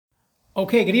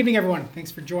Okay, good evening, everyone.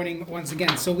 Thanks for joining once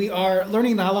again. So we are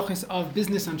learning the halachas of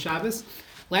business on Shabbos.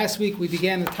 Last week we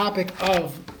began the topic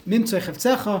of mimtzei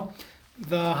chevtzecha,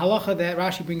 the halacha that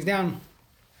Rashi brings down.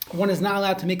 One is not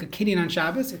allowed to make a kinyan on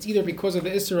Shabbos. It's either because of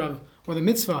the isser of, or the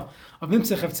mitzvah of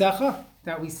mimtzei chevtzecha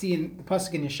that we see in the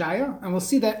pasuk in Yeshaya, and we'll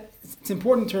see that it's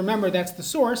important to remember that's the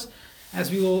source, as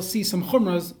we will see some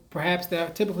chumras, perhaps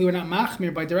that typically we're not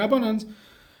machmir by derabbanans.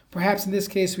 Perhaps in this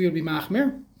case we would be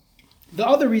machmir. The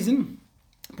other reason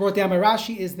brought down by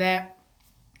Rashi is that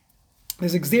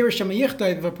there's a gzeira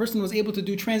shemayichta. If a person was able to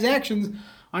do transactions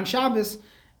on Shabbos,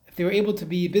 if they were able to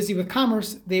be busy with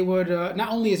commerce, they would, not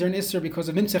only is there an isser because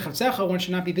of mimtzei chavtzecha, one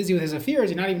should not be busy with his affairs,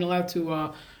 you're not even allowed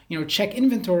to check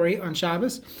inventory on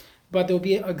Shabbos, but there will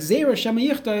be a gzeira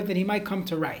shemayichta that he might come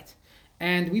to right.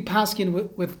 And we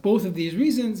paskin with both of these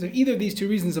reasons, if either of these two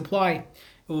reasons apply, it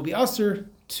will be usher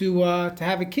to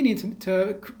have a kinyan,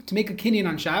 to make a kinyan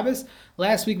on Shabbos.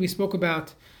 Last week we spoke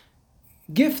about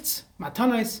gifts,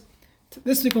 matanos.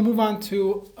 This week we'll move on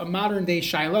to a modern day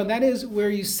shaila, and that is where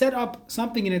you set up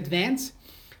something in advance.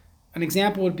 An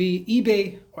example would be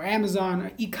eBay or Amazon,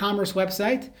 or e-commerce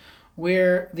website,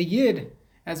 where the yid,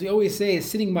 as we always say, is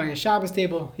sitting by a Shabbos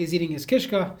table. He's eating his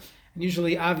kishka, and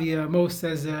usually Avi Mo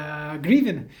says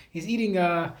grivin. He's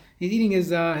eating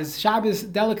his Shabbos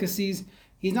delicacies.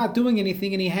 He's not doing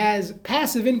anything, and he has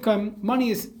passive income. Money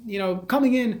is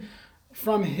coming in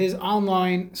from his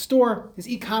online store, his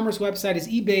e-commerce website, his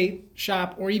eBay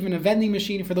shop, or even a vending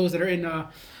machine for those that are in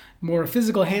more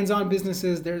physical hands-on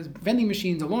businesses. There's vending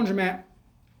machines, a laundromat.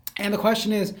 And the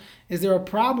question is there a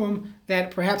problem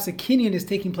that perhaps a kinyan is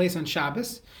taking place on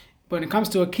Shabbos? But when it comes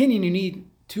to a kinyan, you need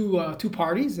two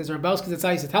parties, as our Belski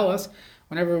Zatzai used to tell us,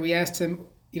 whenever we asked him,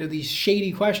 these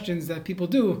shady questions that people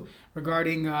do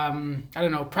regarding,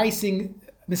 pricing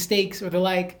mistakes or the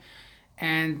like,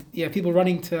 and people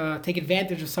running to take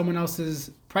advantage of someone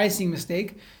else's pricing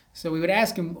mistake. So we would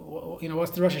ask him,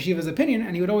 what's the Rosh Hashiva's opinion?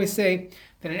 And he would always say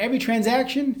that in every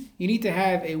transaction, you need to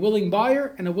have a willing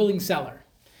buyer and a willing seller.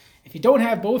 If you don't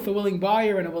have both a willing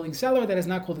buyer and a willing seller, that is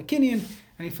not called a kinyan,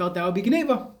 and he felt that would be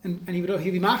gneva. And he'd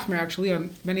be machmer actually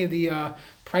on many of the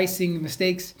pricing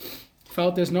mistakes.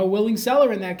 Felt there's no willing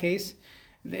seller in that case.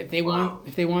 If they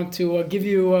want to give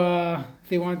you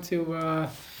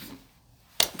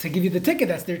to give you the ticket,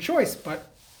 that's their choice.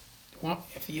 But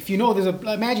if you know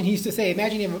imagine he used to say,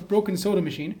 imagine you have a broken soda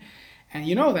machine, and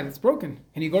you know that it's broken,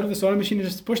 and you go to the soda machine and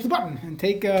just push the button and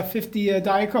take 50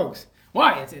 Diet Cokes.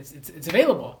 Why? It's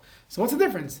available. So what's the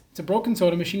difference? It's a broken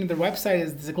soda machine, and their website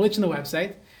there's a glitch in the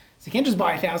website, so you can't just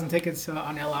buy 1,000 tickets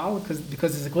on LL because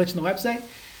there's a glitch in the website.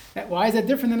 Why is that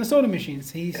different than a soda machine?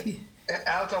 So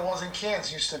out that wasn't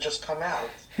cans used to just come out.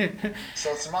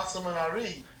 So it's matzah and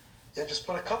ari. You just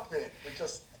put a cup there.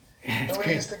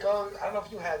 We used to go. I don't know if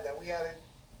you had that. We had a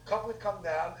cup would come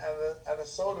down and a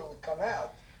soda would come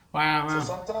out. Wow. So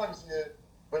sometimes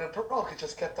when it broke, it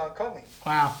just kept on coming.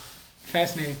 Wow.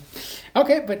 Fascinating.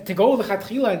 Okay, but to go to the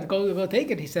chatchila and go take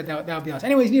it, he said that would be us.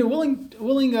 Anyways, you need a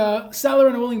willing seller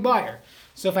and a willing buyer.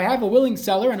 So if I have a willing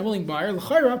seller and a willing buyer,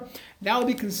 l'chayra, that will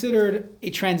be considered a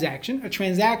transaction. A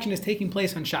transaction is taking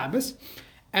place on Shabbos,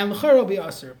 and l'chayra will be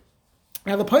aser.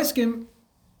 Now the poskim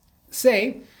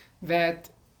say that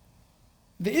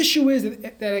the issue is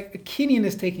that a kinyan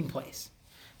is taking place.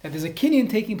 That there's a kinyan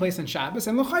taking place on Shabbos,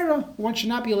 and l'chayra, one should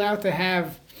not be allowed to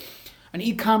have an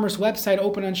e-commerce website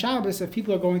open on Shabbos if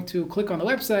people are going to click on the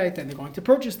website and they're going to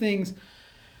purchase things,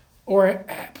 or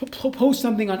post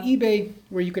something on eBay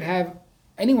where you could have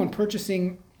anyone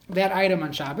purchasing that item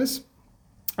on Shabbos.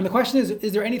 And the question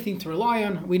is there anything to rely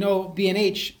on? We know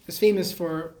B&H is famous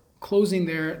for closing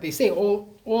they say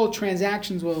all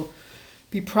transactions will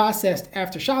be processed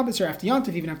after Shabbos or after Yom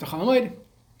Tov, even after Chol Hamoed.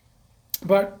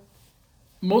 But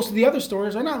most of the other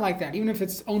stores are not like that, even if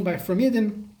it's owned by From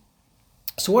Yidden.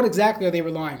 So what exactly are they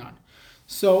relying on?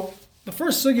 So the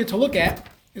first sugya to look at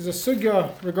is a sugya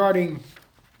regarding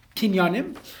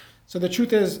kinyanim. So the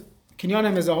truth is,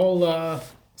 kinyanim is a whole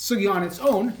sugya on its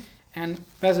own, and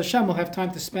Bez Hashem will have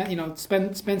time to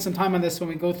spend some time on this when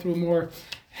we go through more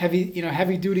heavy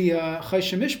duty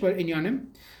chayshim mishpat inyanim.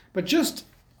 But just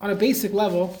on a basic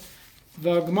level,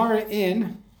 the Gemara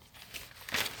in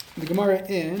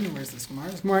where's this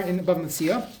Gemara? The Gemara in Bava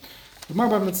Metzia. The Gemara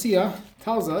Bava Metzia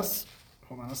tells us.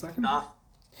 Hold on a second.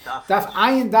 Daf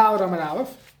Ayin Daled Amud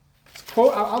Aleph.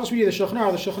 I'll just read you the Shulchan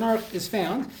Aruch. The Shulchan Aruch is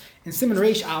found in Siman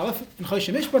Reish Aleph in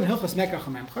Choshen Mishpat and Hilchos Mekach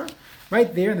HaMemcher.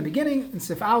 Right there in the beginning, in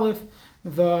Sif Aleph,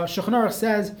 the Shulchan Aruch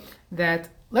says that,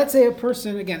 let's say a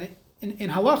person, again, in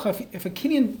halacha, if a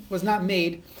kinyan was not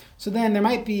made, so then there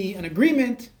might be an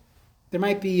agreement, there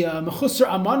might be a mechusar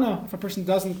amana if a person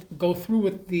doesn't go through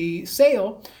with the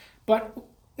sale, But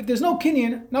if there's no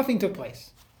kinyan, nothing took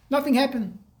place. Nothing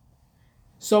happened.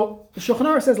 So the Shulchan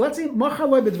Aruch says, let's say machar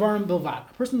loy b'dvarim bilvad.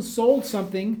 A person sold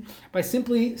something by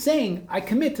simply saying, I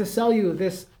commit to sell you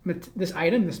this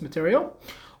item, this material.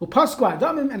 Upasku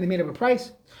adamim, and they made up a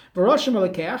price. V'roshim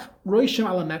alekech, roishim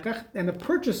alamekach, and the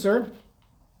purchaser,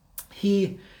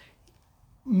 he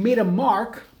made a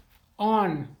mark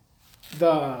on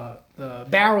the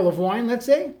barrel of wine, let's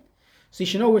say, so you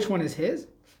should know which one is his.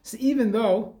 So even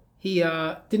though he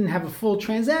didn't have a full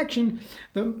transaction,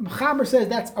 the Mechaber says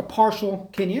that's a partial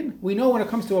kinyan. We know when it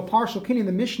comes to a partial kinyan,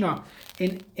 the Mishnah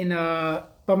in Bava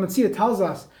Metzia tells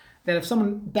us that if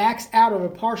someone backs out of a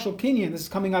partial kinyan, this is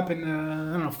coming up in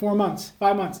 5 months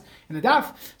in the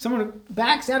daf, someone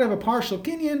backs out of a partial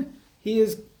kinyan, he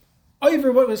is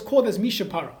over what was called as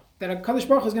mishapara, that a Kadosh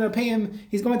Baruch Hu is going to pay him,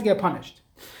 he's going to get punished.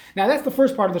 Now that's the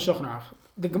first part of the Shulchan Aruch.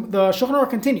 The Shulchan Aruch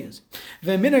continues.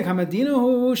 The minhag hamadina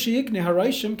hu sheikne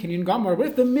harayshim kinyan gamar. What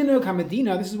if the minhag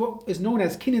hamadina, this is what is known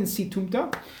as kinyan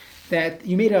situmta, that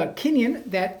you made a kinyan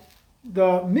that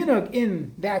the minhag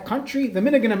in that country, the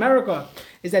minhag in America,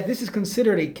 is that this is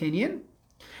considered a kinyan.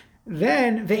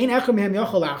 Then ve'in echad mehem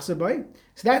yochel lachzor by.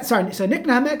 So nikna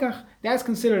hamekach, that's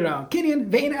considered a kinyan.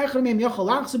 Ve'in echad mehem yochel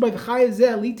lachzor by v'chayev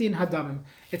zeh litin hadamim.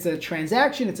 It's a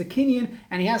transaction, it's a kinyan,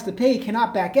 and he has to pay, he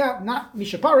cannot back out, not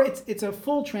mishapara, it's a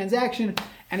full transaction,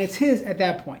 and it's his at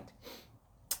that point.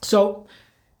 So,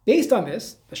 based on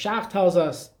this, the Shach tells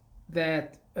us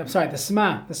that, the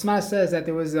Sma says that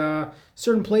there was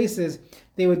certain places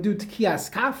they would do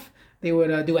tekiyas kaf, they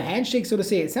would do a handshake, so to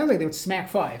say. It sounds like they would smack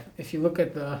five. If you look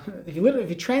at if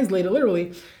you translate it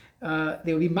literally,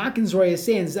 they would be makins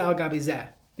royaseh and zal gabizeh.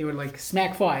 They would like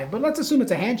smack five, but let's assume it's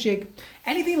a handshake.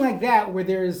 Anything like that where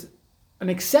there's an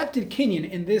accepted kinyan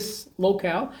in this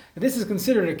locale, this is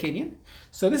considered a kinyan.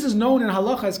 So this is known in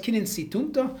halacha as kinyan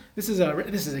situmta. This is a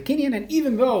kinyan, and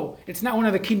even though it's not one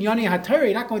of the kinyani hatari,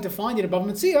 you're not going to find it above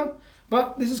Metzia,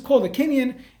 but this is called a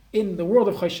kinyan in the world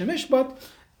of Choshen Mishpat,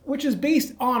 which is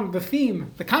based on the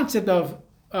theme, the concept of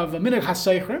a minhag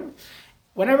hasaychrim.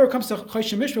 Whenever it comes to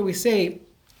Choshen Mishpat, we say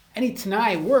any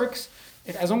tanai works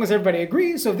as long as everybody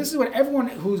agrees. So this is what everyone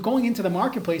who's going into the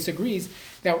marketplace agrees,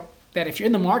 that if you're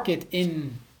in the market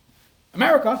in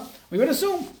America, we would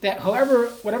assume that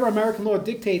whatever American law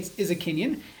dictates is a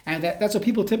kinyan, and that's what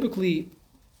people typically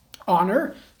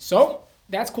honor. So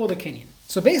that's called a kinyan.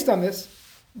 So based on this,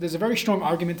 there's a very strong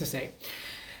argument to say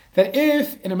that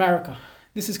if in America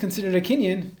this is considered a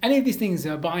kinyan, any of these things,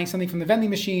 buying something from the vending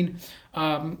machine,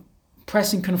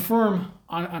 pressing confirm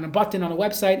on a button on a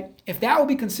website, if that would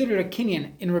be considered a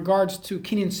kinyan in regards to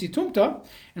kinyan situmta,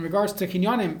 in regards to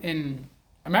kinyanim in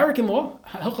American law,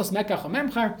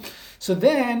 so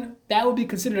then that would be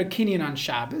considered a kinyan on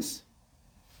Shabbos.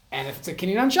 And if it's a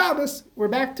kinyan on Shabbos, we're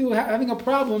back to having a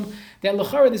problem that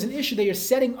l'chara there's an issue that you're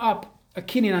setting up a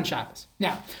kinyan on Shabbos.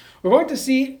 Now, we're going to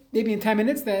see maybe in 10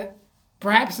 minutes that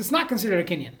perhaps it's not considered a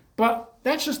kinyan. But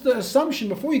that's just the assumption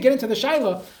before you get into the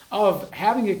shaila of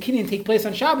having a kinyan take place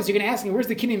on Shabbos. You're going to ask me, where's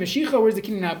the kinyan Mashiach? Where's the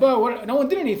kinyan Haba? No one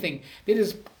did anything. They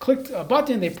just clicked a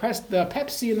button, they pressed the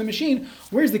Pepsi in the machine.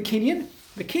 Where's the kinyan?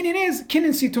 The kinyan is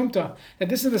kinyan situmta. That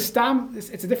this is the stam.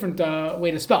 It's a different way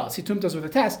to spell it. Situmta is with a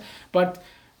test, but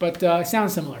it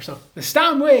sounds similar. So the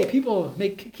stam way people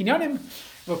make kinyanim,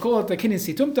 we'll call it the kinyan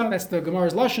situmta. That's the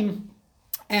Gemara's lashon,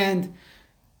 and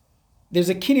there's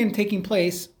a kinyan taking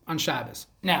place on Shabbos.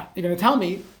 Now, you're going to tell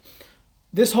me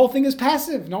this whole thing is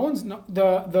passive.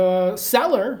 The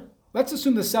seller, let's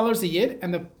assume the seller's a yid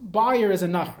and the buyer is a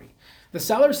nachri. The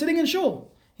seller's sitting in shul.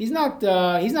 He's not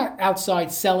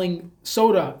outside selling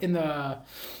soda in the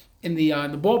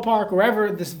ballpark,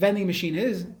 wherever this vending machine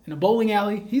is, in a bowling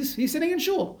alley. He's sitting in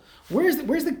shul. Where's the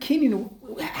kinyan?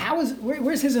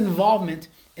 Where's his involvement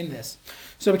in this?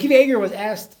 So Akiva Eger was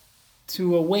asked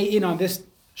to weigh in on this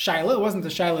shaila. It wasn't the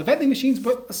shaila of vending machines,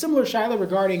 but a similar shaila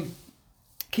regarding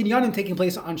kinyanim taking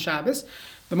place on Shabbos.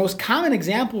 The most common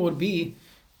example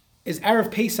is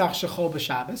Erev Pesach Shechol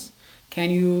b'Shabbos. Can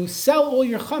you sell all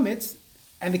your chametz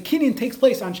and the kinyan takes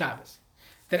place on Shabbos?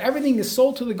 That everything is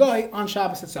sold to the guy on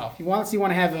Shabbos itself. You want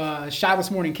to have a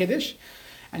Shabbos morning kiddush,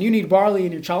 and you need barley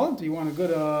in your chalent. You want a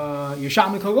good your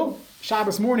shamikogel.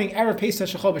 Shabbos morning, Erev Pesach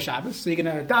Shechol b'Shabbos. So you're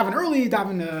going to daven early,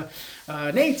 daven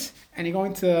Nates, and you're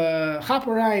going to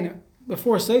Chaparine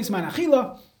before Seis Man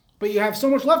Achila, but you have so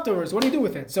much leftovers. What do you do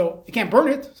with it? So you can't burn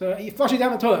it, so you flush it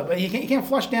down the toilet, but you can't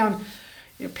flush down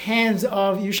your pans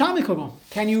of your shamikogel.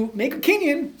 Can you make a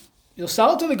kinyan? You'll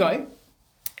sell it to the guy.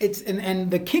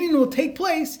 And the kinyan will take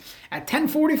place at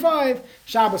 10:45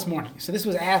 Shabbos morning. So this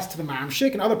was asked to the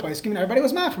Maramshik and other places. Everybody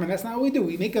was machmer, and that's not what we do.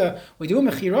 We do a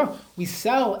mechira. We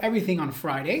sell everything on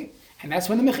Friday, And that's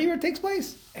when the mechira takes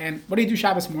place. And what do you do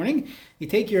Shabbos morning? You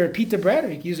take your pita bread, or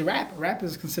you can use a wrap. A wrap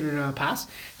is considered a pas.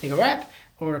 Take a wrap,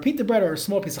 or a pita bread, or a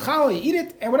small piece of challah, you eat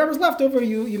it, and whatever's left over,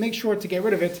 you make sure to get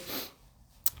rid of it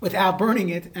without burning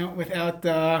it, and without,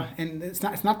 and it's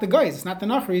not the guys, it's not the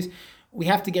nachris. We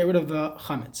have to get rid of the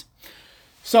chametz.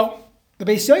 So the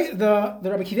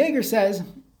Rabbi Akiva Eiger says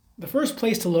the first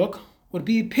place to look would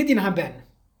be pidyon haben.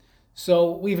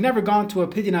 So we've never gone to a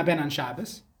pidyon haben on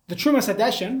Shabbos. The Trumas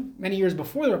Hadeshin, many years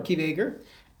before the Rabbi Akiva Eiger,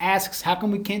 asks, how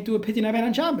come we can't do a pidyon haben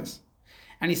on Shabbos?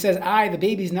 And he says, the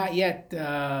baby's not yet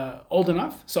old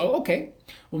enough. So, okay,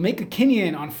 we'll make a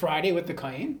kinyan on Friday with the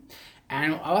kayin.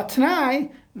 And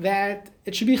tonight that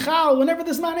it should be chal whenever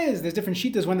the zman is. There's different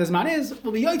shitas when the zman is.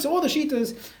 We'll be yaitz all the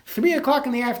shitas, 3 o'clock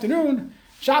in the afternoon,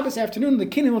 Shabbos afternoon, the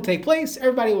kinyan will take place.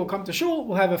 Everybody will come to shul.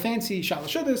 We'll have a fancy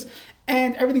shalashudas,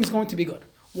 and everything's going to be good.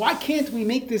 Why can't we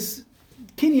make this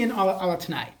kinyan ala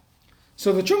tonight?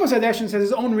 So the Trumas Hadeshin says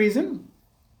his own reason.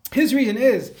 His reason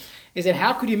is that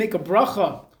how could you make a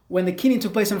bracha when the kinyan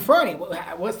took place on Friday?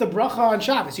 What's the bracha on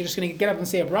Shabbos? You're just going to get up and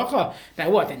say a bracha?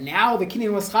 That what? That now the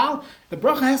kinyan was chal? The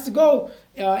bracha has to go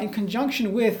in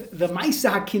conjunction with the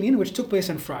Maisa HaKinyan, which took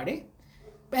place on Friday.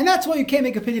 And that's why you can't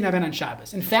make a pidyon haben on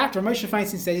Shabbos. In fact, Ramesh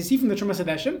Feinstein says, you see from the Trumas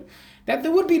Hadeshin, that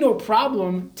there would be no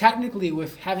problem technically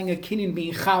with having a kinyan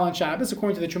being chal on Shabbos,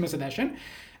 according to the Trumas Hadeshin,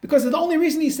 because the only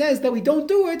reason he says that we don't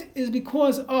do it is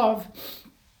because of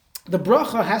the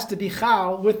bracha has to be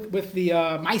chal with the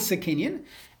Maisa Kinyan,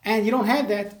 and you don't have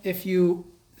that if you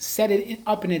set it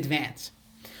up in advance.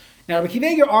 Now, Rabbi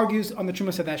Akiva Eiger argues on the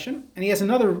Trumas Hadeshin, and he has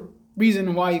another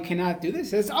reason why you cannot do this.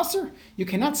 He says, Asr, you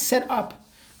cannot set up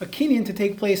a kinyan to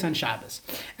take place on Shabbos.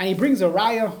 And he brings a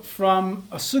raya from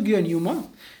a sugya and yuma.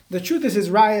 The truth is his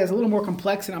raya is a little more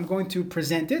complex, and I'm going to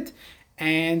present it.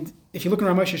 And if you look in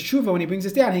Ramesh's Tshuva, when he brings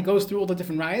this down, he goes through all the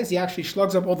different rayas. He actually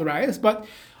slugs up all the rayas. But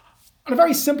on a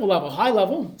very simple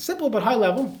level, simple but high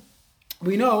level,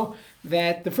 we know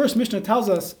that the first Mishnah tells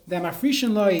us that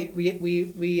mafrishin loy,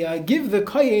 we give the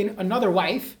kohen another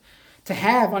wife to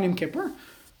have on Yom Kippur,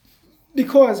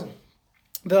 because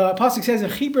the pasuk says in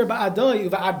Chibur ba'adai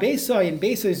uva'ad beisai, and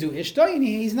beisai zu ishtay, and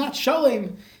he's not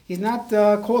shalem, he's not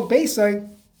called beisai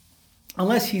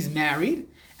unless he's married.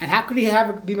 And how could he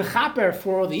be mechaper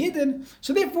for all the yidden?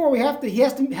 So therefore, he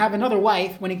has to have another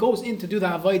wife when he goes in to do the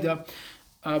avodah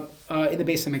in the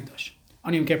Beis Hamikdash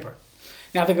on Yom Kippur.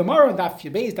 Now the Gemara, Daf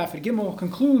Yabez, Daf Gimel,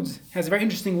 concludes, has a very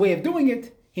interesting way of doing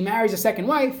it. He marries a second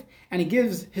wife, and he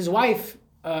gives his wife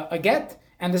a get,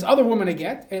 and this other woman a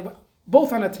get,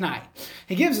 both on a Tanai.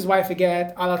 He gives his wife a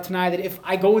get, ala Tanai, that if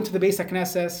I go into the Beis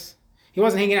HaKnesses, he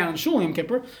wasn't hanging out in Shul Yom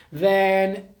Kippur,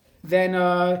 then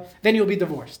you'll be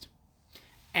divorced.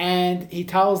 And he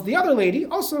tells the other lady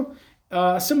also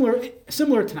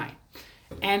similar Tanai.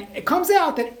 And it comes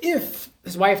out that if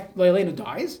his wife Leilenu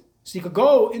dies, so he could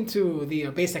go into the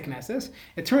Beis HaKnesses.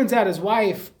 It turns out his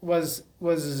wife was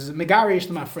Megarish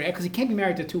L'Mafreya, because he can't be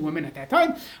married to 2 women at that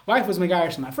time. Wife was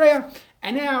Megarish L'Mafreya,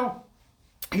 and now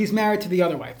he's married to the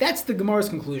other wife. That's the Gemara's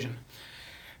conclusion.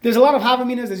 There's a lot of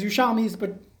Havaminas, there's Yushalmis,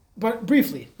 but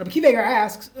briefly, Rabbi Akiva Eiger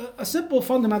asks a simple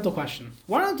fundamental question.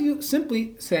 Why don't you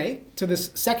simply say to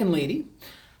this second lady,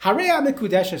 Hareya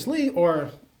Mekudeshes Li, or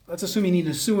let's assume you need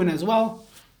a Nisuin as well,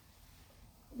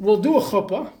 we'll do a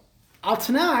chuppah, Al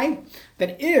Tanai,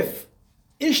 that if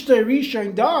Ishtar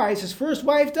Rishon dies, his first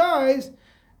wife dies,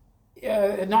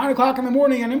 at 9 o'clock in the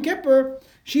morning on Yom Kippur,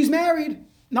 she's married,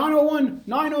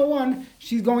 9:01,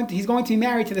 he's going to be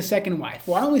married to the second wife.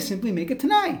 Why don't we simply make it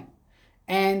Tanai?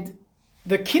 And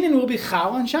the kinyan will be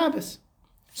chal on Shabbos.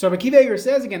 So Rabbi Akiva Eiger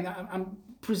says, again, I'm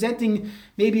presenting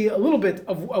maybe a little bit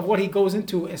of what he goes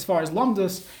into as far as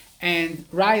lamdus and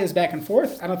rayas back and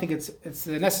forth. I don't think it's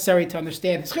necessary to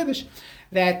understand his chiddush,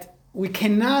 that we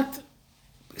cannot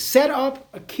set up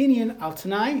a kinyan al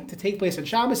Tanai to take place on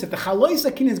Shabbos. If the chalois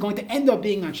kinyan is going to end up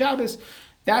being on Shabbos,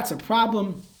 that's a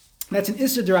problem. That's an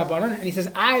Issa D'Rabbanan. And he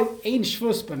says, I ain't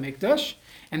shvus b'mikdash.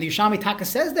 And the Yishami Taka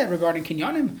says that regarding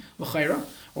kinyanim, l'chayra,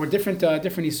 or different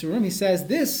isurim. He says,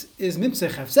 this is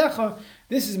mimtzeh chefzecha,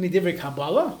 this is midivrei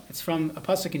Kabbalah. It's from a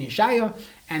pasuk in Yeshaya,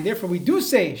 and therefore we do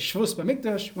say shvus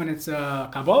b'mikdash when it's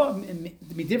Kabbalah,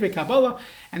 midivrei Kabbalah,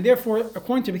 and therefore,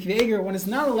 according to Rabbi Akiva Eiger, one is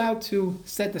not allowed to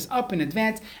set this up in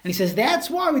advance. And he says that's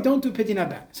why we don't do pidyon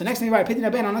haben. So next time you buy a pidyon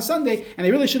haben on a Sunday, and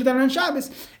they really should have done it on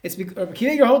Shabbos, it's Rabbi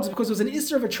Akiva Eiger holds because it was an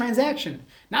issur of a transaction,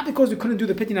 not because we couldn't do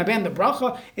the pidyon haben, the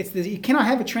bracha. You cannot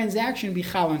have a transaction be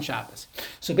chal on Shabbos.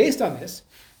 So based on this,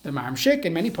 the Maramshik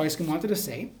and many poskim wanted to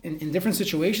say, in different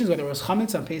situations, whether it was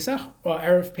chametz on Pesach, or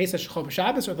Erev Pesach Shechol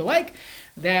B'Shabbos, or the like,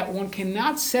 that one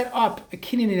cannot set up a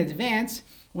kinyan in advance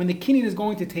when the kinyan is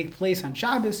going to take place on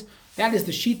Shabbos. That is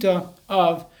the shita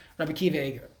of Rabbi Akiva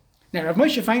Eiger. Now, Rav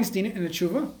Moshe Feinstein in the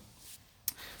Tshuva,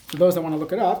 for those that want to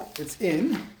look it up, it's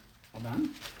in, hold on.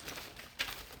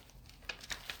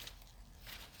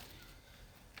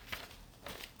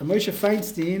 Rav Moshe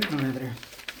Feinstein, I don't have it here.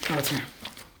 Oh, it's here.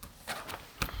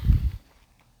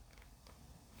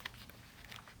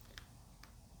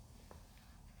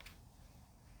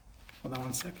 Hold on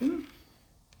one second.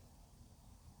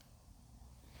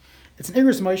 It's in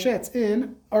Igros Moshe. It's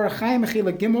in Orach Chaim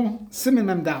Mechila Gimel Siman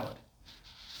Mem Daled.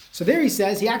 So there he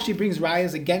says, he actually brings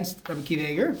rayas against Rabbi Akiva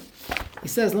Eiger. He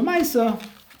says, L'maisa,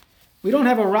 we don't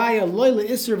have a raya loy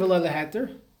le'isr v'lo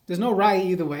le'heter. There's no raya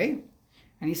either way.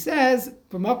 And he says,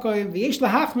 B'makoyim v'yesh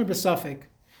lahachmir b'safik.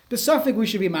 B'safik we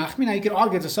should be machmir. Now you could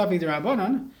argue it's a safik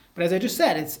d'Rabbanan, but as I just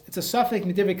said, it's a safik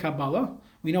midivik Kabbalah.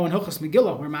 We know in Hilchos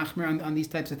Megillah we're machmir on these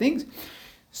types of things.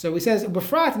 So he says,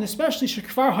 B'frat, and especially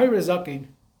shekfar hoyre zaken,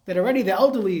 that already the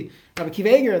elderly, Rabbi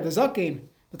Akiva Eiger, the zaken,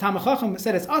 the Talmid Chacham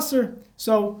said it's aser,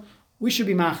 so we should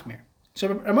be machmir. So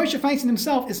Rav Moshe Feinstein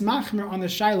himself is machmir on the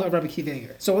shaila of Rabbi Akiva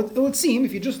Eiger. So it would seem,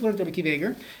 if you just learned Rabbi Akiva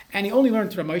Eiger, and you only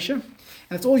learned Rav Moshe, and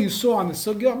that's all you saw on the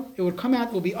sugya, it would come out,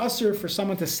 it would be aser for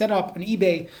someone to set up an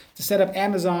eBay, to set up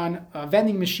Amazon, a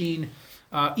vending machine,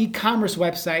 e-commerce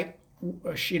website,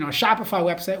 a Shopify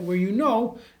website, where you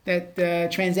know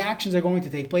that transactions are going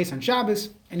to take place on Shabbos,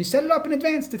 and you set it up in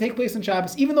advance to take place on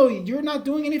Shabbos, even though you're not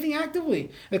doing anything actively.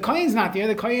 The Kohen's not there.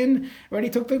 The Kohen already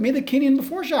made the kinyan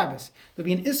before Shabbos. There'll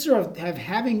be an isser of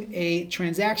having a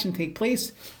transaction take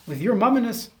place with your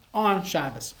mumminess on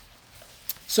Shabbos.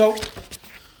 So,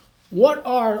 what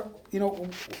are the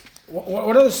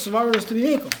svaras to be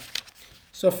making?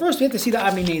 So first we have to see the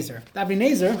Avnei Nezer. The Avnei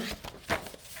Nezer,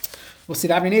 we'll see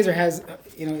the Avnei Nezer has,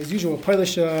 as usual,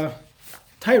 Polish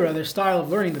Torah, their style of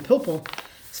learning, the Pilpul.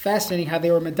 It's fascinating how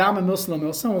they were Medama Milsa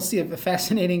Milsa. We'll see a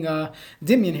fascinating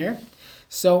dimion here.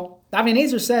 So, the Avnei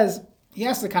Nezer says, he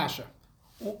asks the Kasha,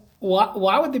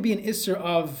 why would there be an Isser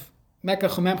of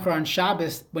Mekach Umemcher on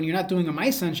Shabbos when you're not doing a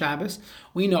Maisa on Shabbos?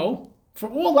 We know, for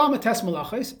all Lamates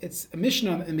Malachos, it's a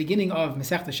Mishnah in the beginning of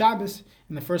Masechta Shabbos,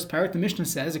 in the first parak, the Mishnah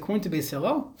says, according to Beis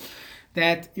Hillel,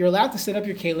 that you're allowed to set up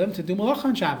your kelim to do malacha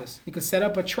on Shabbos. You could set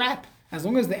up a trap as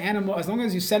long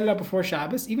as you set it up before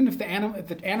Shabbos. Even if the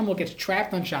animal gets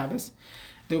trapped on Shabbos,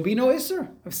 there will be no isser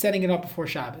of setting it up before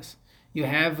Shabbos. You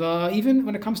have even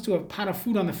when it comes to a pot of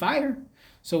food on the fire.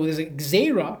 So there's a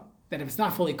gzeira that if it's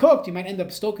not fully cooked, you might end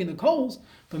up stoking the coals.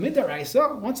 But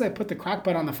midaraisa, once I put the crock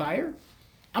pot on the fire,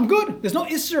 I'm good. There's no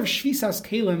isser of shvisas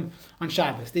kelim on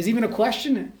Shabbos. There's even a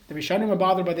question. The Rishonim are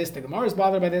bothered by this. The Gemara is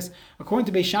bothered by this. According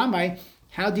to Beis Shammai,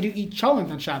 how did you eat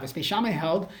cholent on Shabbos? Beis Shammai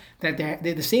held that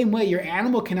they're the same way your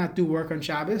animal cannot do work on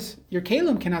Shabbos, your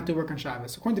kelim cannot do work on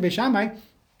Shabbos. According to Beis Shammai,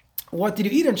 what did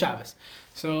you eat on Shabbos?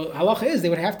 So halacha is they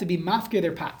would have to be mafkir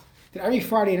their pot. That every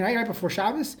Friday night, right before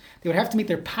Shabbos, they would have to make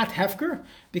their pot hefker,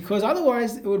 because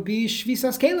otherwise it would be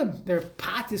shvisas kelim. Their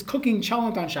pot is cooking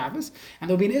cholent on Shabbos, and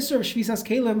there will be an isser of shvisas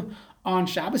kelim on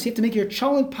Shabbos. You have to make your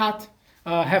cholent pot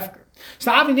hefker.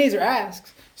 So Avnei Nezer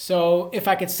asks, so if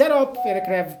I could set up that I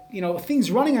could have things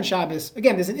running on Shabbos,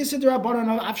 again, there's an isser d'Rabbanan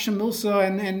of Avshem Milsa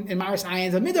and Maris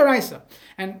Ayins of midaraisa,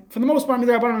 and for the most part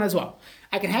midarabanan as well.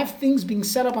 I can have things being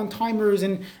set up on timers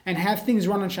and have things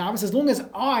run on Shabbos. As long as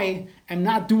I am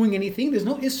not doing anything, there's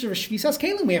no isser of shvisas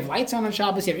kelim. We have lights on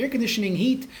Shabbos, you have air conditioning,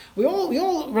 heat. We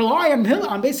all rely on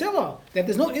Beis Hillel, that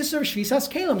there's no isser of shvisas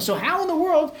kelim. So how in the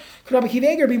world could Rabbi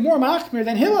Akiva Eiger be more machmir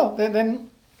than Hillel? Than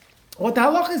what the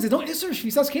halach is? There's no isser of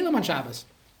shvisas kelim on Shabbos.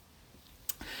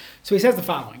 So he says the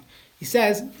following. He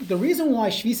says, the reason why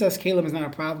shvisas kelim is not a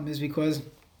problem is because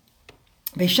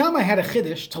Beis Shammai had a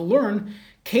chiddush to learn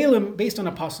kelim based on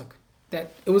a pasuk,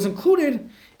 that it was included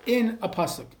in a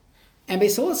pasuk, and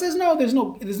Beis Hillel says no, there's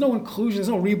no inclusion, there's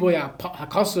no riboy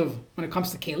hakasav when it comes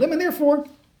to kelim, and therefore,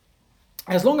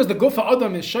 as long as the gufa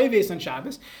adam is shayves on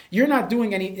Shabbos, you're not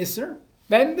doing any isser.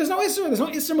 Then there's no isser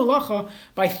malacha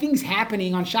by things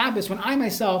happening on Shabbos when I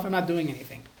myself am not doing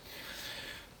anything.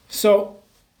 So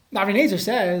Avnei Nezer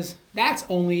says that's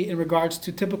only in regards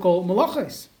to typical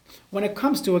malachos. When it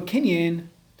comes to a kinyan,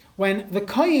 when the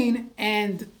Kohen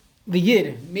and the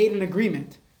Yid made an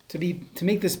agreement to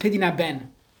make this Pidyon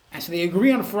Ben, and so they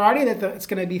agree on Friday that it's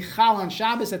going to be Chal on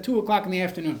Shabbos at 2 o'clock in the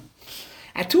afternoon.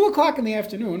 At 2 o'clock in the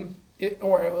afternoon,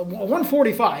 or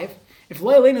 1:45, if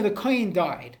Leilena the Kohen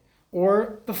died,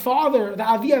 or the father, the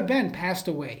Aviyah Ben, passed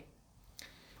away,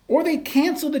 or they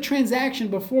canceled the transaction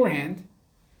beforehand,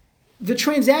 the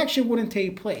transaction wouldn't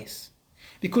take place.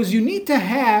 Because you need to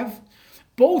have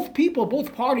both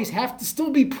parties have to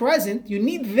still be present. You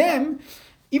need them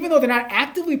even though they're not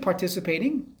actively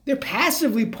participating, they're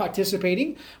passively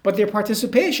participating, but their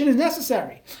participation is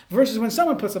necessary. Versus when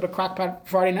someone puts up a crock pot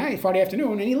Friday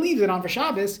afternoon, and he leaves it on for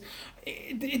Shabbos,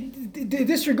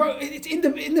 it's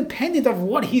independent of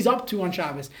what he's up to on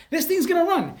Shabbos. This thing's going to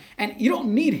run, and you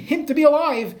don't need him to be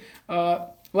alive,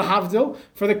 lahavdil,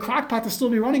 for the crock pot to still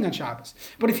be running on Shabbos.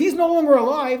 But if he's no longer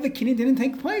alive, the kinyan didn't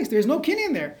take place. There's no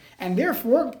kinyan there, and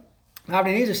therefore,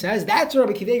 Rabbi Nezer says that's where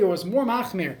Rabbi Akiva Eiger was more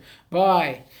machmir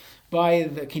by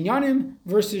the kinyanim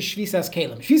versus shvisas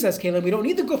kelim. Shvisas kelim, we don't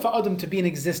need the gufa adam to be in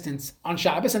existence on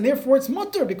Shabbos, and therefore it's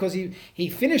mutter because he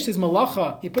finished his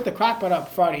malacha. He put the crock pot up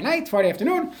Friday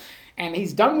afternoon, and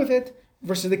he's done with it.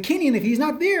 Versus the kinyan, if he's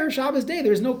not there Shabbos day,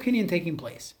 there's no kinyan taking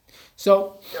place.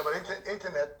 So but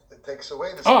internet it takes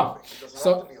away the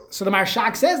so the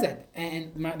Marshak says that,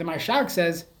 and the Marshak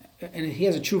says. And he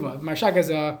has a tshuva. Marshag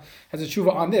has a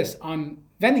tshuva on this, on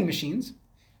vending machines.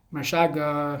 Marshag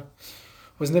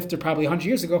was nifter probably 100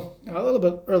 years ago, a little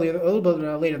bit earlier, a little bit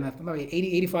later than that, maybe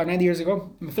 80, 85, 90 years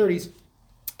ago, in the 30s.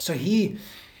 So he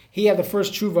had the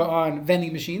first tshuva on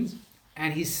vending machines,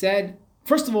 and he said,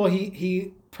 first of all,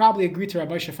 he probably agreed to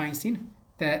Rabbi Moshe Feinstein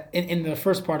that in the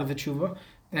first part of the tshuva,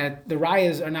 that the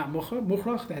rayas are not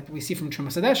mukhrach, that we see from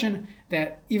Trumas Hadeshin,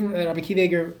 that even Rabbi Akiva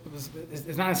Eiger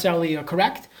is not necessarily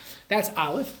correct. That's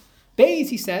Aleph. Beis,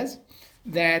 he says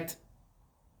that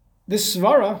the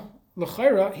svara,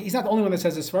 l'chayra, he's not the only one that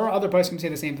says the svara, other person can say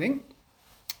the same thing,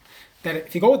 that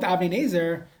if you go with the Avnei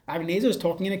Nezer is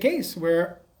talking in a case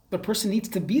where the person needs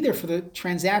to be there for the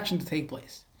transaction to take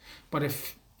place. But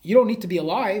if you don't need to be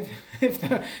alive if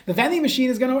the vending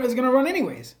machine is gonna run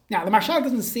anyways. Now the Marshal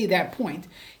doesn't say that point.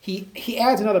 He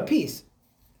adds another piece.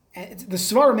 The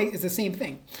Svara is the same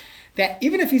thing. That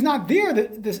even if he's not there,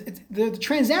 the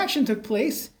transaction took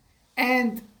place,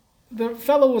 and the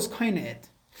fellow was kind of it.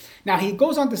 Now he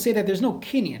goes on to say that there's no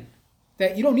kinyan,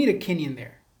 that you don't need a kinyan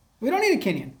there. We don't need a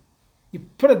kinyan. You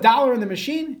put $1 in the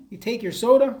machine, you take your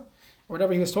soda, or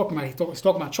whatever he was talking about. He was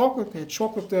talking about chocolate. They had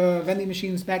chocolate vending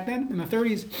machines back then in the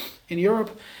 30s in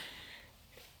Europe.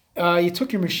 You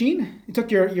took your machine, you took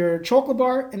your chocolate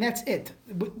bar, and that's it.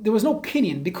 There was no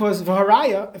kinyan because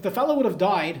v'haraya, if the fellow would have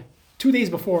died 2 days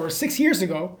before or 6 years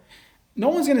ago, no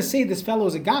one's going to say this fellow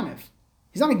is a ganef.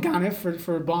 He's not a ganef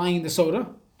for buying the soda.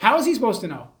 How is he supposed to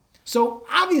know? So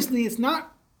obviously it's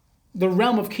not the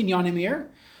realm of kinyanim here.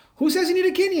 Who says you need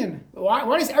a kinyan?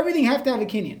 Why does everything have to have a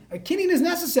kinyan? A kinyan is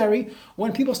necessary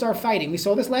when people start fighting. We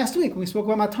saw this last week when we spoke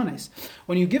about matanis.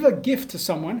 When you give a gift to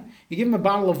someone, you give them a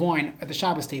bottle of wine at the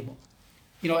Shabbos table,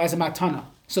 as a matana.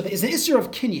 So there's an issue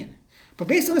of kinyan. But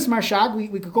based on this marshag, we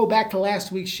could go back to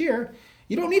last week's shir.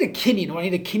 You don't need a kinyan. Do I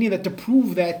need a kinyan to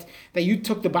prove that you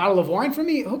took the bottle of wine from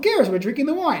me? Who cares? We're drinking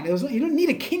the wine. You don't need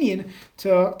a kinyan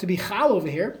to be chal over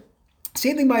here.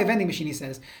 Same thing by a vending machine, he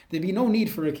says. There'd be no need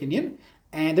for a kinyan.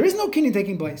 And there is no kinyan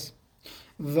taking place.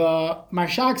 The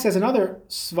Marshak says another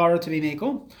svara to be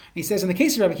mekel. He says in the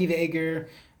case of Rabbi Akiva Eiger,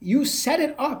 you set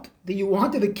it up that you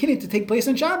wanted the kinyan to take place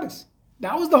on Shabbos.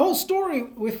 That was the whole story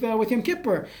with Yom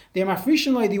Kippur. The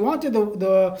Mafrishin Lloyd, you wanted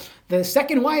the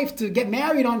second wife to get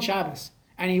married on Shabbos.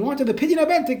 And you wanted the Pidyon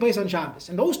HaBen to take place on Shabbos.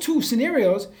 In those two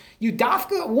scenarios, you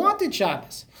dafka wanted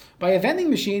Shabbos. By a vending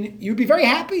machine, you'd be very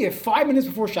happy if 5 minutes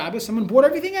before Shabbos, someone bought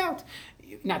everything out.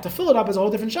 Not to fill it up is a whole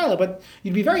different shaila, but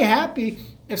you'd be very happy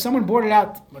if someone bought it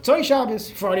out Motzei Shabbos,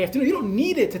 Friday afternoon. You don't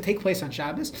need it to take place on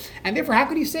Shabbos, and therefore, how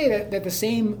could you say that the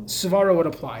same svara would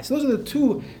apply? So those are the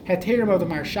two heterim of the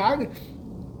Marshag.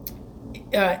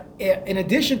 In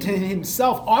addition to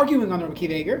himself arguing on Rabbi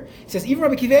Akiva Eiger, he says even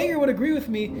Rabbi Akiva Eiger would agree with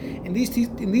me in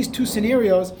these two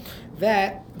scenarios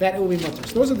that it will be mutter.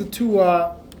 So those are the two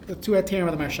heterim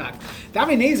of the Marshag. The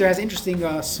Avnei Nezer has interesting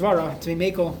svara to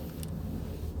be mekel,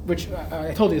 which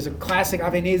I told you is a classic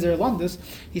Avnei Nezer Lundus.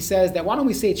 He says that why don't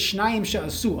we say it's Shnayim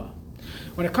She'asua?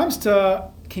 When it comes to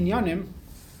Kinyanim,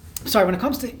 when it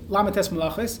comes to Lamates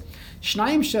Malachis,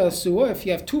 Shnayim She'asua, if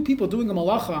you have two people doing a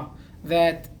malacha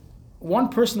that one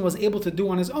person was able to do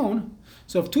on his own,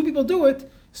 so if two people do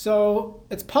it, so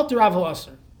it's Pater Avol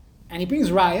Aser. And he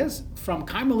brings rayas from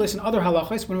Kaimelis and other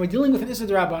halachas. When we're dealing with an Issa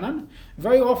D'Rabbanan,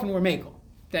 very often we're mekel.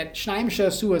 That Shnayim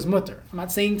She'asua is mutter. I'm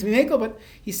not saying to be mekel, but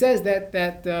he says that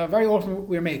very often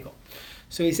we're mekel.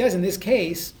 So he says in this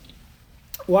case,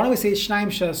 why don't we say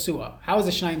Shnayim She'asua? How is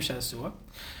it Shnayim She'asua?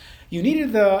 You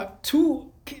needed the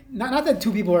two, not that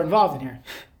two people are involved in here.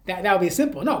 That would be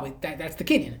simple. No, that's the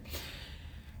kinyan.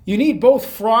 You need both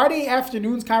Friday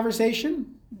afternoon's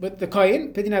conversation with the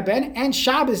Kohen, Pidyon HaBen, and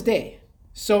Shabbos day.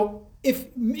 So if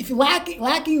you're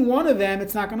lacking one of them,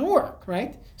 it's not going to work,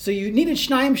 right? So you needed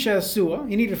Shnaim Shasua,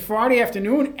 you needed Friday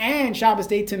afternoon and Shabbos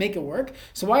day to make it work.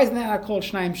 So why isn't that not called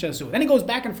Shnaim Shasua? Then he goes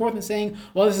back and forth and saying,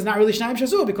 well, this is not really Shnaim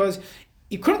Shasua because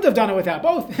you couldn't have done it without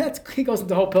both. He goes into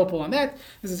the whole pilpul on that.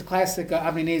 This is a classic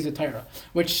Avnei Nezer Torah,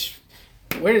 which,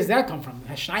 where does that come from?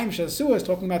 Shnaim Shasua is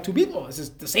talking about two people. This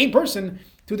is the same person,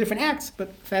 two different acts,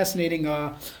 but fascinating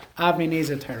Avnei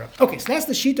Nezer Torah. Okay, so that's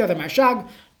the Shita of the Marshag.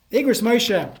 Igros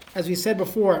Moshe, as we said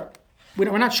before,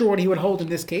 we're not sure what he would hold in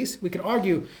this case. We could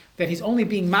argue that he's only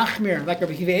being machmir, like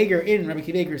Rabbi Kiva Eger in Rabbi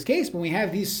Kiva Eger's case, but we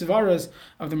have these svaras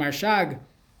of the Marshag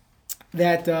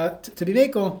that to be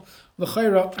mekel,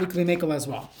 l'chayra, we can be mekel as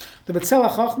well. The Betzalel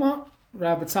Chachma,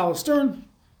 Rabbi Betzalel Stern,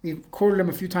 we've quoted him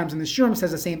a few times in the Shurim,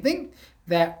 says the same thing,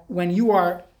 that when you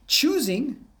are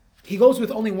choosing, he goes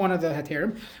with only one of the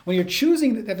heterim, when you're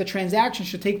choosing that the transaction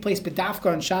should take place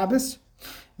bedafka on Shabbos,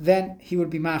 then he would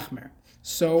be machmer.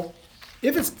 So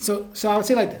if it's so I would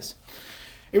say like this.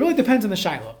 It really depends on the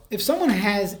shiloh. If someone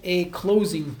has a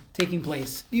closing taking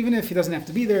place, even if he doesn't have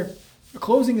to be there, a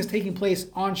closing is taking place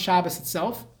on Shabbos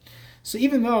itself. So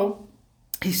even though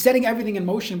he's setting everything in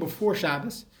motion before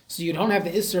Shabbos, so you don't have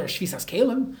the Isser of Shvisas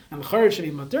Kalim, and the Chared should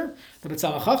be mutter, the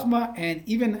Betzalel Chachma,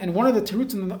 and one of the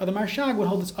Teruts of the Marshag would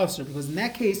hold this Usser, because in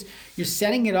that case, you're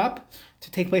setting it up to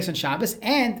take place on Shabbos,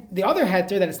 and the other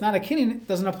heter that it's not a kinyan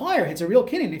doesn't apply, or it's a real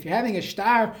kinyan. If you're having a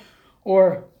shtar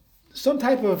or some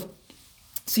type of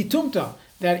situmta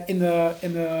that in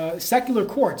the secular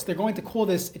courts they're going to call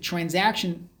this a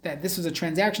transaction, that this was a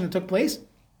transaction that took place,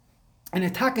 and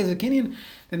attack is a kinyan,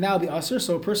 then that will be usher.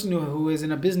 So a person who is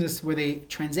in a business where they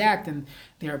transact and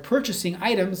they are purchasing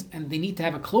items and they need to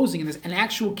have a closing and there's an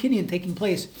actual kinyan taking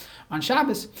place on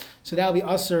Shabbos, so that will be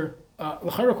usher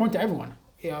according to everyone.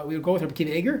 We would go with Rabbi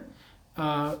Kiva Eger,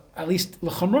 at least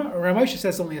l'chumra. Rav Moshe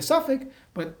says only a suffix,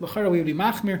 but l'chara we would be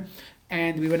machmir,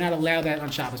 and we would not allow that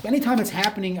on Shabbos. But anytime it's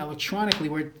happening electronically,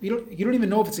 where you don't even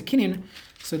know if it's a kinyan,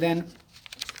 so then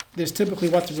there's typically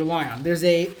what to rely on. There's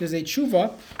a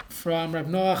tshuva from Rav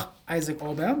Noach Isaac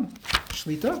Olbaum,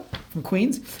 Shlita from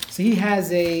Queens. So he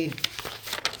has a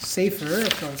sefer,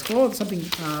 that's what it's called, something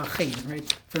chen,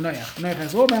 right? For Noach. Noach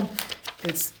has Olbaum.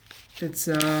 It's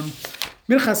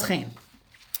Minchas Chen.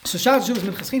 So Shabbos Shuvas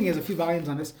Minchas Chen, he has a few volumes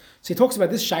on this. So he talks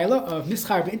about this shaila of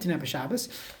mischar b'internet b'Shabbos,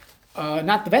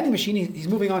 not the vending machine. He's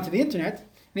moving on to the internet,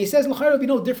 and he says l'chayr will be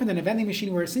no different than a vending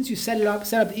machine, where since you set up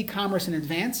the e-commerce in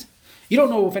advance, you don't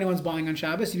know if anyone's buying on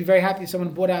Shabbos. You'd be very happy if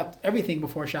someone bought out everything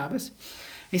before Shabbos.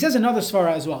 He says another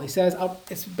svara as well. He says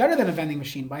it's better than a vending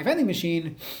machine. By a vending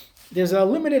machine, there's a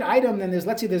limited item. Then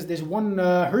let's say there's one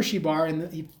Hershey bar,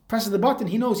 and he presses the button.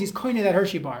 He knows he's coining that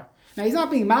Hershey bar. Now, he's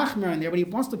not being machmer in there, but he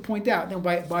wants to point out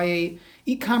that by a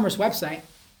e-commerce website,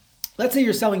 let's say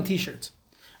you're selling T-shirts.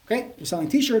 Okay, you're selling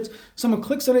T-shirts. Someone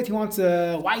clicks on it. He wants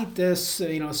a white,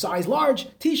 size large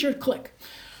T-shirt. Click.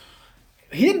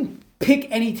 He didn't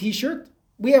pick any T-shirt.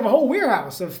 We have a whole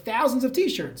warehouse of thousands of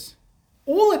T-shirts.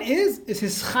 All it is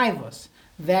his chayvus,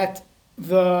 that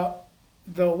the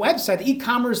website, the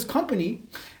e-commerce company,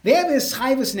 they have his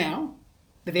chayvus now,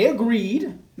 that they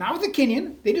agreed, not with the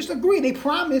kinyan, they just agreed, they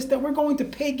promised that we're going to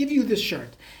give you this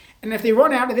shirt. And if they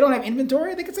run out and they don't have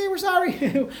inventory, they can say, we're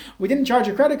sorry, we didn't charge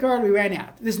your credit card, we ran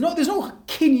out. There's no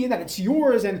kinyan that it's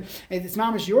yours and it's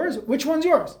mamish yours. Which one's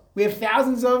yours? We have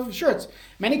thousands of shirts.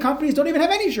 Many companies don't even have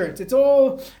any shirts. It's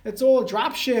all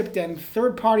drop shipped and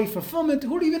third party fulfillment.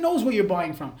 Who even knows what you're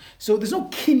buying from? So there's no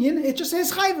kinyan. It just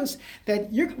says chayvus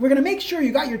that we're going to make sure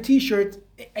you got your T-shirt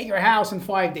at your house in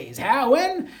 5 days. How?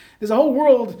 When? There's a whole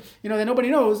world, that nobody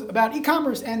knows about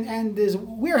e-commerce, and there's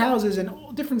warehouses and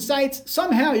all different sites.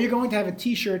 Somehow you're going to have a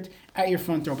T-shirt at your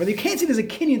front door, but you can't see there's a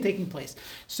kinyan taking place.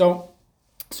 So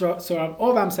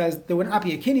Ovam says there would not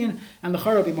be a kinyan, and the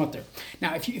chara will be mutter.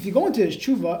 Now, if you go into his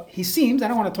tshuva, he seems, I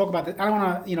don't want to talk about that. I don't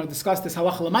want to discuss this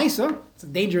halacha l'maisa. It's a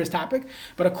dangerous topic.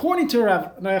 But according to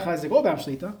Rav Noach Isaac Olbaum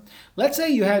Shlita, let's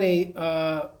say you had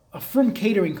a firm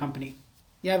catering company.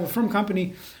 You have a firm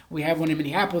company. We have one in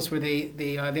Minneapolis where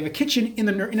they have a kitchen in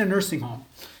a nursing home.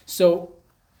 So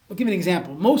I'll give you an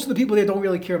example. Most of the people there don't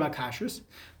really care about kashrus.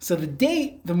 So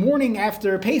the morning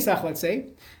after Pesach, let's say,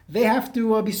 they have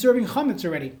to be serving chametz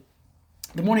already.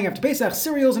 The morning after Pesach,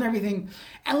 cereals and everything.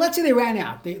 And let's say they ran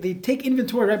out. They take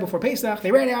inventory right before Pesach.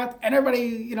 They ran out, and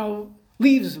everybody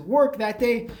leaves work that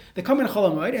day. They come in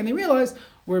Chol Hamoed and they realize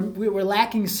we're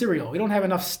lacking cereal. We don't have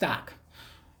enough stock.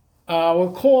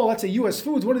 We'll call, let's say, U.S.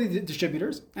 Foods, one of the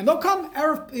distributors, and they'll come,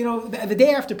 the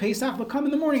day after Pesach, they'll come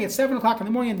in the morning at 7 o'clock in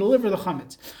the morning and deliver the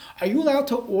chametz. Are you allowed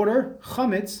to order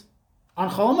chametz on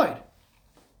Chol Hamoed?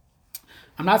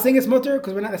 I'm not saying it's mutter,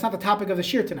 because that's not the topic of the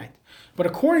shir tonight. But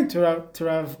according to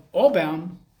Rav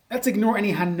Olbaum Let's ignore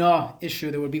any hana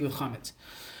issue that would be with chametz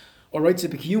or right to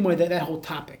b'kiyuma, that whole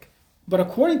topic. But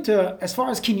according to, as far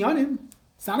as kinyanim,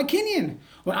 it's not a kinyan.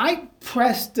 When I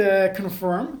pressed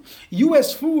confirm,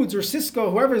 U.S. Foods or Cisco,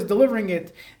 whoever is delivering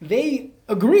it, they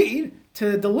agreed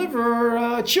to deliver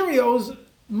Cheerios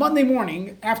Monday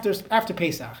morning after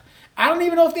Pesach. I don't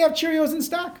even know if they have Cheerios in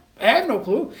stock. I have no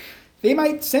clue. They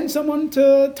might send someone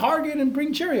to Target and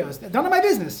bring Cheerios. None of my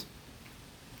business.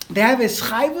 They have a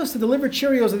schayvus to deliver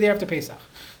Cheerios the day after Pesach.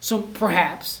 So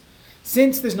perhaps,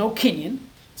 since there's no kinyan,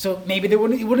 so maybe it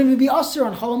wouldn't even be usher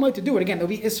on Chol to do it. Again, there'll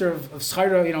be isser of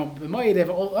schayra, b'mayit, they have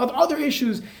all other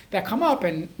issues that come up,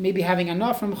 and maybe having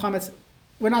enough from chametz.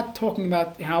 We're not talking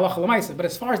about halacha l'maisa, but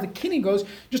as far as the kinyan goes,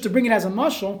 just to bring it as a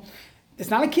mashal, it's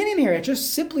not a kinyan here. It's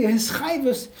just simply a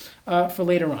hischayvus for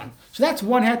later on. So that's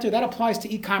one heter that applies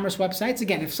to e-commerce websites.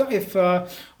 Again, if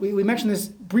we mentioned this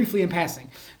briefly in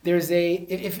passing, there's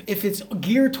if it's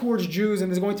geared towards Jews and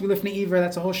there's going to be lifnei iver,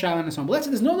 that's a whole shaila and so on. But let's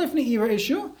say there's no lifnei iver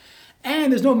issue.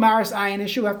 And there's no Maris Ayin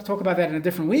issue. We'll have to talk about that in a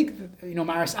different week.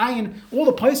 Maris Ayin, all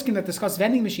the poskim that discuss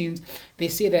vending machines, they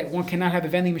say that one cannot have a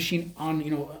vending machine on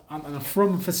a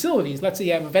from facilities. Let's say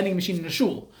you have a vending machine in a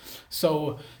shul.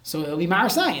 So it'll be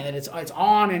Maris Ayin, that it's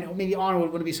on, and maybe on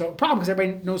wouldn't be so a problem because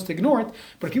everybody knows to ignore it.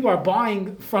 But if people are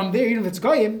buying from there, even if it's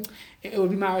goyim, it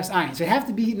would be Maris Ayin. So it have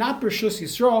to be not Bershus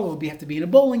Yisrael. It would have to be in a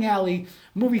bowling alley,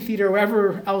 movie theater,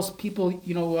 wherever else people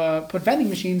put vending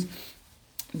machines.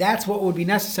 That's what would be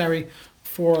necessary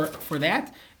for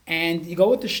that. And you go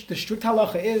with the strict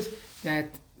halacha is that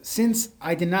since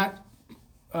I did not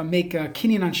make a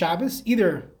kinyan on Shabbos,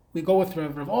 either we go with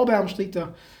Rav Albaum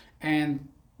Shlita and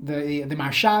the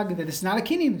Marshag, that it's not a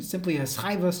kinyan, it's simply a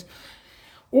schayvus.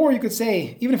 Or you could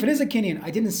say, even if it is a kinyan,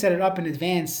 I didn't set it up in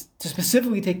advance to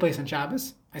specifically take place on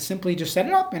Shabbos. I simply just set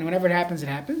it up, and whenever it happens, it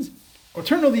happens.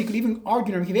 Alternatively, you could even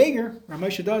argue Rav Kiva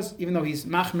Ramosha does, even though he's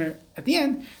machmer at the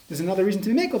end, there's another reason to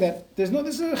be mako that this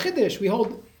is a chiddush. We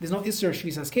hold there's no isser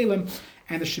shvisas kelim,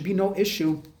 and there should be no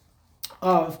issue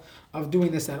of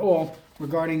doing this at all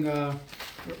regarding making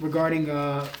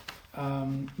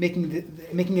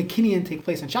a kinyan take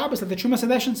place on Shabbos. Like the Trumas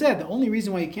Hadeshin said, the only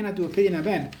reason why you cannot do a pidyon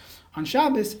aben on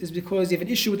Shabbos is because you have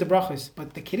an issue with the brachos,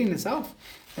 but the kinyan itself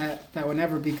that would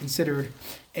never be considered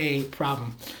a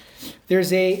problem.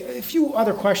 There's a few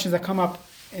other questions that come up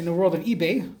in the world of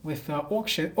eBay with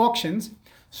auctions.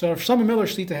 So if Shlomo Miller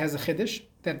Shlita has a chiddush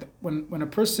that when a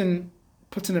person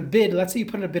puts in a bid, let's say you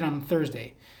put in a bid on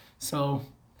Thursday. So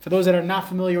for those that are not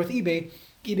familiar with eBay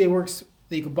works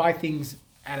that you can buy things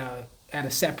at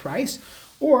a set price,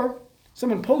 or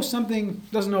someone posts something,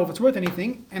 doesn't know if it's worth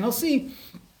anything, and he'll see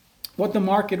what the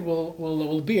market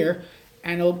will bear,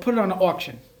 and he'll put it on an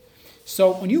auction.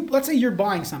 So let's say you're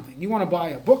buying something, you want to buy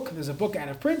a book, there's a book out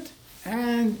of print,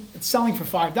 and it's selling for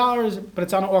 $5, but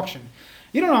it's on an auction.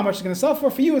 You don't know how much it's going to sell for.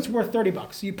 For you, it's worth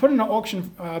 $30. So you put in an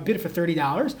auction bid for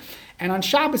 $30, and on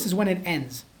Shabbos is when it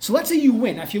ends. So let's say you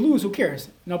win. If you lose, who cares?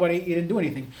 You didn't do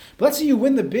anything. But let's say you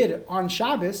win the bid on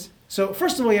Shabbos. So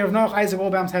first of all, you have Noach Isaac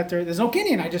Olbaum's heter. There's no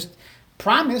kinyan. I just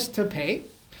promised to pay.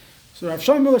 So Rav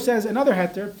Shlomo Miller says another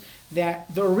heter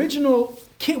that the original,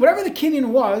 whatever the kinyan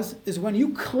was, is when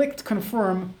you clicked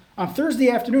confirm on Thursday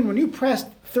afternoon, when you pressed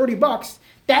 $30,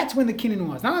 that's when the kinyan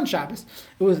was. Not on Shabbos.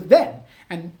 It was then.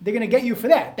 And they're going to get you for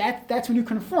that. That's when you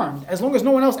confirmed. As long as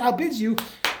no one else outbids you,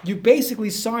 you basically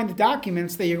signed the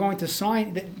documents that you're going to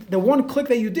sign. The one click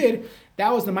that you did,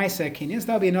 that was the Maisa Kinyan. So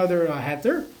that'll be another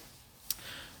heter.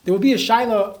 There will be a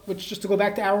shaila, which just to go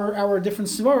back to our different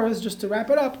svaras, just to wrap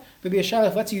it up, there'll be a shaila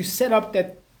if let's say you set up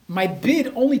that my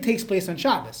bid only takes place on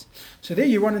Shabbos. So there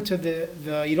you run into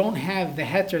the you don't have the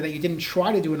heter that you didn't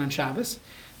try to do it on Shabbos,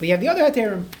 but you have the other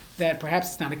heterim that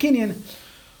perhaps it's not a kinyan,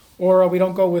 or we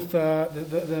don't go with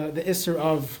the isser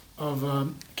of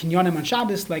kinyanim on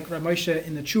Shabbos, like Rav Moshe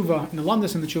in the tshuva, in the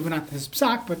Lundus in the tshuva, not his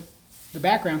psak, but the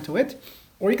background to it.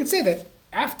 Or you could say that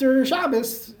after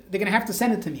Shabbos, they're going to have to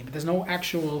send it to me, but there's no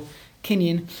actual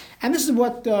kinyan. And this is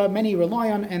what many rely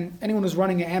on, and anyone who's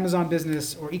running an Amazon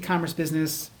business or e-commerce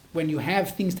business, when you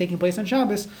have things taking place on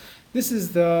Shabbos, this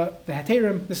is the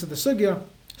heterim, this is the sugya,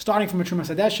 starting from a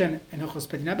Trumas Hadeshin and Hilchos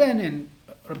Pedin Ben and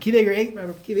Rabbi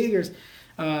Kiva Eger's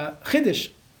chiddush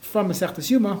from Masechtas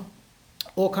Yuma,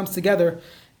 all comes together,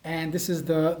 and these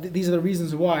are the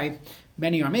reasons why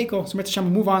many are meko. So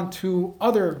we'll move on to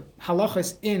other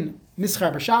halachas in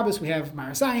Mischar b'Shabbos. We have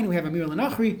Marasayin, we have Amir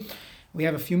L'Nachri, we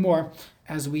have a few more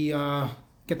as we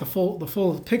get the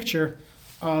full picture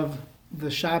of the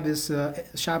Shabbos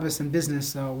and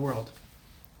business world.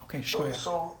 Okay, so it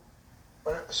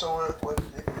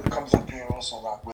comes up here also a lot.